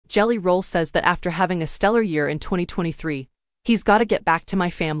Jelly Roll says that after having a stellar year in 2023, he's gotta get back to my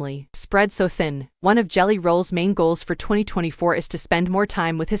family. Spread so thin. One of Jelly Roll's main goals for 2024 is to spend more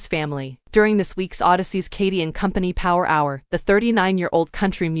time with his family. During this week's Odyssey's Katie and Company Power Hour, the 39-year-old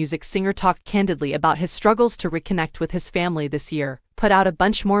country music singer talked candidly about his struggles to reconnect with his family this year. Put out a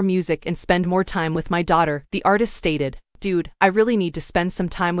bunch more music and spend more time with my daughter, the artist stated. Dude, I really need to spend some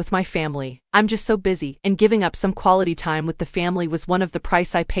time with my family. I'm just so busy, and giving up some quality time with the family was one of the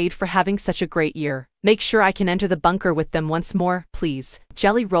price I paid for having such a great year. Make sure I can enter the bunker with them once more, please.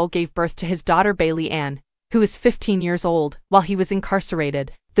 Jelly Roll gave birth to his daughter Bailey Ann, who is 15 years old, while he was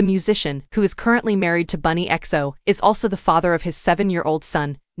incarcerated. The musician, who is currently married to Bunnie XO, is also the father of his 7-year-old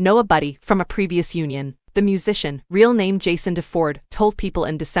son, Noah Buddy, from a previous union. The musician, real name Jason DeFord, told People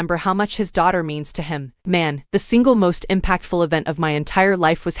in December how much his daughter means to him. Man, the single most impactful event of my entire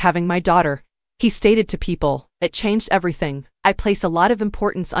life was having my daughter, he stated to People. It changed everything. I place a lot of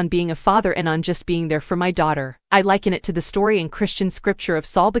importance on being a father and on just being there for my daughter. I liken it to the story in Christian scripture of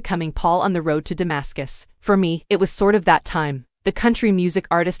Saul becoming Paul on the road to Damascus. For me, it was sort of that time. The country music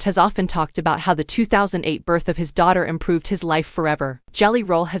artist has often talked about how the 2008 birth of his daughter improved his life forever. Jelly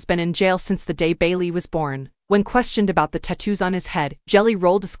Roll has been in jail since the day Bailey was born. When questioned about the tattoos on his head, Jelly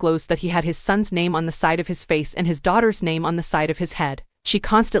Roll disclosed that he had his son's name on the side of his face and his daughter's name on the side of his head. She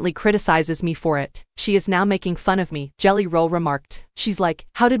constantly criticizes me for it. She is now making fun of me, Jelly Roll remarked. She's like,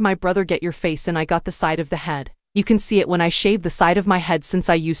 how did my brother get your face and I got the side of the head? You can see it when I shave the side of my head since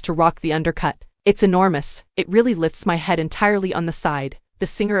I used to rock the undercut. It's enormous. It really lifts my head entirely on the side. The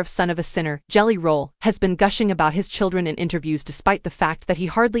singer of Son of a Sinner, Jelly Roll, has been gushing about his children in interviews despite the fact that he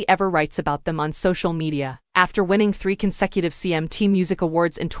hardly ever writes about them on social media. After winning 3 consecutive CMT Music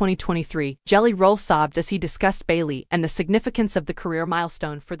Awards in 2023, Jelly Roll sobbed as he discussed Bailey and the significance of the career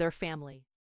milestone for their family.